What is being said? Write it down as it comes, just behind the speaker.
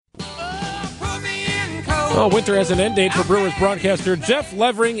Well, winter has an end date for Brewers broadcaster Jeff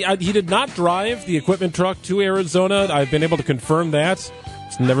Levering. He did not drive the equipment truck to Arizona. I've been able to confirm that.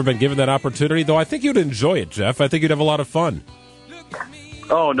 He's never been given that opportunity, though I think you'd enjoy it, Jeff. I think you'd have a lot of fun.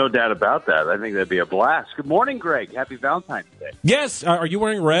 Oh, no doubt about that. I think that'd be a blast. Good morning, Greg. Happy Valentine's Day. Yes. Are you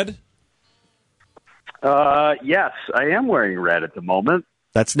wearing red? Yes, I am wearing red at the moment.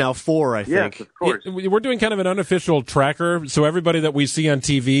 That's now 4, I think. Yes, of course. We're doing kind of an unofficial tracker, so everybody that we see on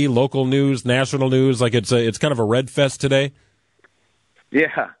TV, local news, national news, like it's kind of a red fest today.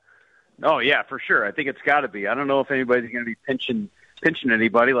 Yeah. Oh, yeah, for sure. I think it's got to be. I don't know if anybody's going to be pinching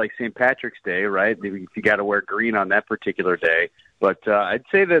anybody like St. Patrick's Day, right? If you got to wear green on that particular day. But I'd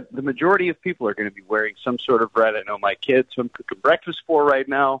say that the majority of people are going to be wearing some sort of red. I know my kids, who I'm cooking breakfast for right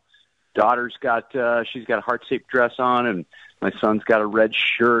now. Daughter's she's got a heart-shaped dress on, and my son's got a red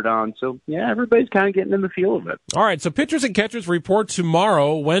shirt on. So, yeah, everybody's kind of getting in the feel of it. All right, so pitchers and catchers report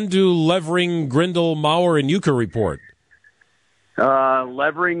tomorrow. When do Levering, Grindle, Mauer, and Yuka report?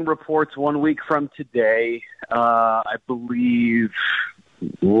 Levering reports 1 week from today. I believe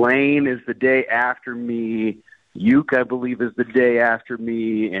Lane is the day after me. Uke, I believe, is the day after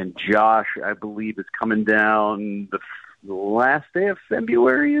me. And Josh, I believe, is coming down the last day of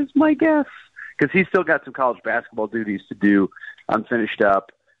February is my guess. Because he's still got some college basketball duties to do. I'm finished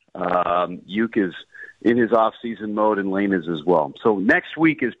up. Uke is in his off-season mode, and Lane is as well. So next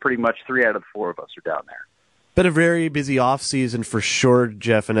week is pretty much 3 out of the 4 of us are down there. Been a very busy off-season for sure,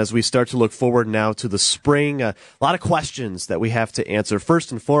 Jeff, and as we start to look forward now to the spring, a lot of questions that we have to answer.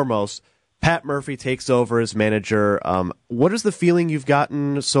 First and foremost, Pat Murphy takes over as manager. What is the feeling you've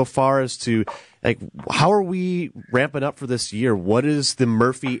gotten so far as to, like, how are we ramping up for this year? What does the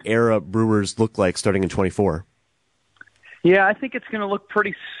Murphy-era Brewers look like starting in 24? Yeah, I think it's going to look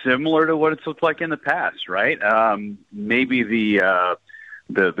pretty similar to what it's looked like in the past, right? Maybe the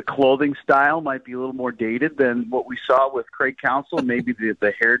clothing style might be a little more dated than what we saw with Craig Counsell. Maybe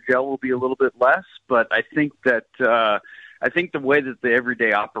the hair gel will be a little bit less, but I think that the way that the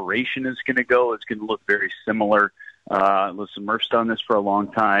everyday operation is going to go is going to look very similar. Listen, Murph's done this for a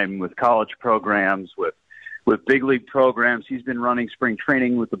long time with college programs, with big league programs. He's been running spring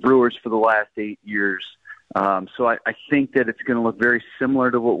training with the Brewers for the last 8 years. So I think that it's going to look very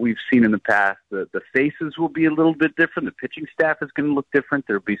similar to what we've seen in the past. The faces will be a little bit different. The pitching staff is going to look different.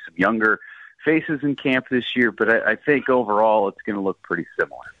 There'll be some younger faces in camp this year, but I think overall it's going to look pretty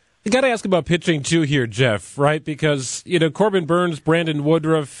similar. I got to ask about pitching too here, Jeff, right? Because, Corbin Burns, Brandon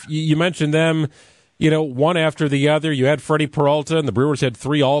Woodruff, you mentioned them, one after the other. You had Freddie Peralta, and the Brewers had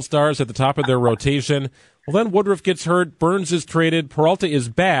 3 All-Stars at the top of their rotation. Well, then Woodruff gets hurt, Burns is traded, Peralta is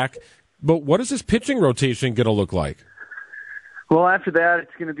back. But what is this pitching rotation going to look like? Well, after that,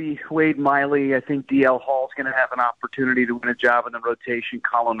 it's going to be Wade Miley. I think DL Hall's going to have an opportunity to win a job in the rotation.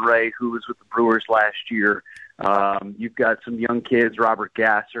 Colin Ray, who was with the Brewers last year. You've got some young kids, Robert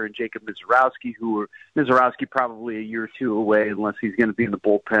Gasser and Jacob Mizorowski, Mizorowski probably a year or 2 away unless he's going to be in the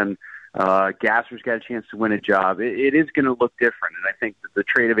bullpen. Gasser's got a chance to win a job. It is going to look different, and I think that the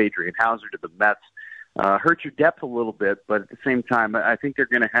trade of Adrian Hauser to the Mets hurt your depth a little bit, but at the same time, I think they're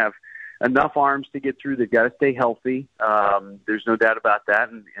going to have enough arms to get through. They've got to stay healthy. There's no doubt about that.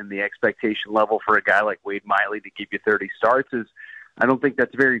 And the expectation level for a guy like Wade Miley to give you 30 starts I don't think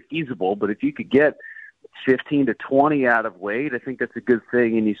that's very feasible. But if you could get 15 to 20 out of Wade, I think that's a good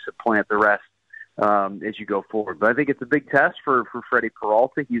thing, and you supplant the rest as you go forward. But I think it's a big test for Freddie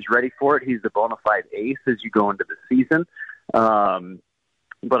Peralta. He's ready for it. He's the bona fide ace as you go into the season.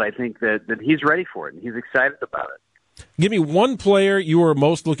 But I think that he's ready for it, and he's excited about it. Give me one player you are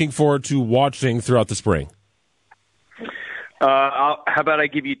most looking forward to watching throughout the spring. How about I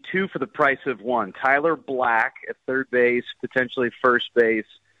give you 2 for the price of 1? Tyler Black at third base, potentially first base,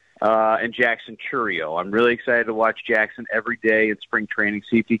 and Jackson Churio. I'm really excited to watch Jackson every day in spring training,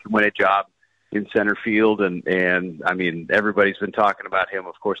 see if he can win a job in center field. And I mean, everybody's been talking about him.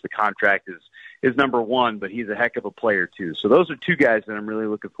 Of course, the contract is number 1, but he's a heck of a player too. So those are 2 guys that I'm really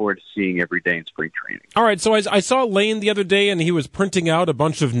looking forward to seeing every day in spring training. All right, so I saw Lane the other day, and he was printing out a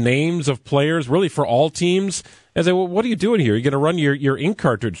bunch of names of players, really for all teams. I said, well, what are you doing here? You're going to run your ink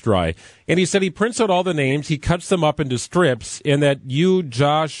cartridge dry. And he said he prints out all the names, he cuts them up into strips, and that you,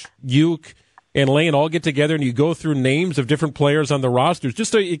 Josh, Uke, and Lane all get together and you go through names of different players on the rosters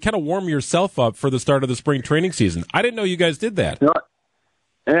just to kind of warm yourself up for the start of the spring training season. I didn't know you guys did that.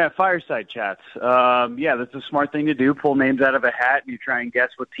 Yeah, fireside chats. Yeah, that's a smart thing to do. Pull names out of a hat and you try and guess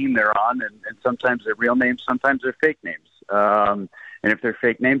what team they're on. And sometimes they're real names, sometimes they're fake names. And if they're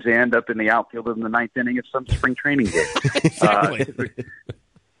fake names, they end up in the outfield in the 9th inning of some spring training game. Exactly.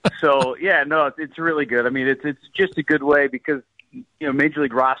 So, yeah, no, it's really good. I mean, it's just a good way because, Major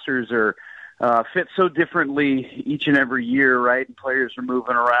League rosters are fit so differently each and every year, right? And players are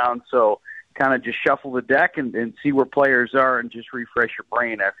moving around, so kind of just shuffle the deck and see where players are and just refresh your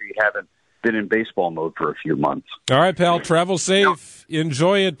brain after you haven't been in baseball mode for a few months. All right, pal, travel safe.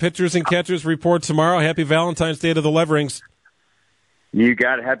 Enjoy it. Pitchers and catchers report tomorrow. Happy Valentine's Day to the Leverings. You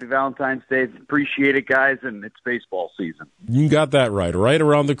got it. Happy Valentine's Day. Appreciate it, guys, and it's baseball season. You got that right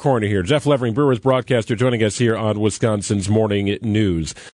around the corner here. Jeff Levering, Brewers broadcaster, joining us here on Wisconsin's Morning News.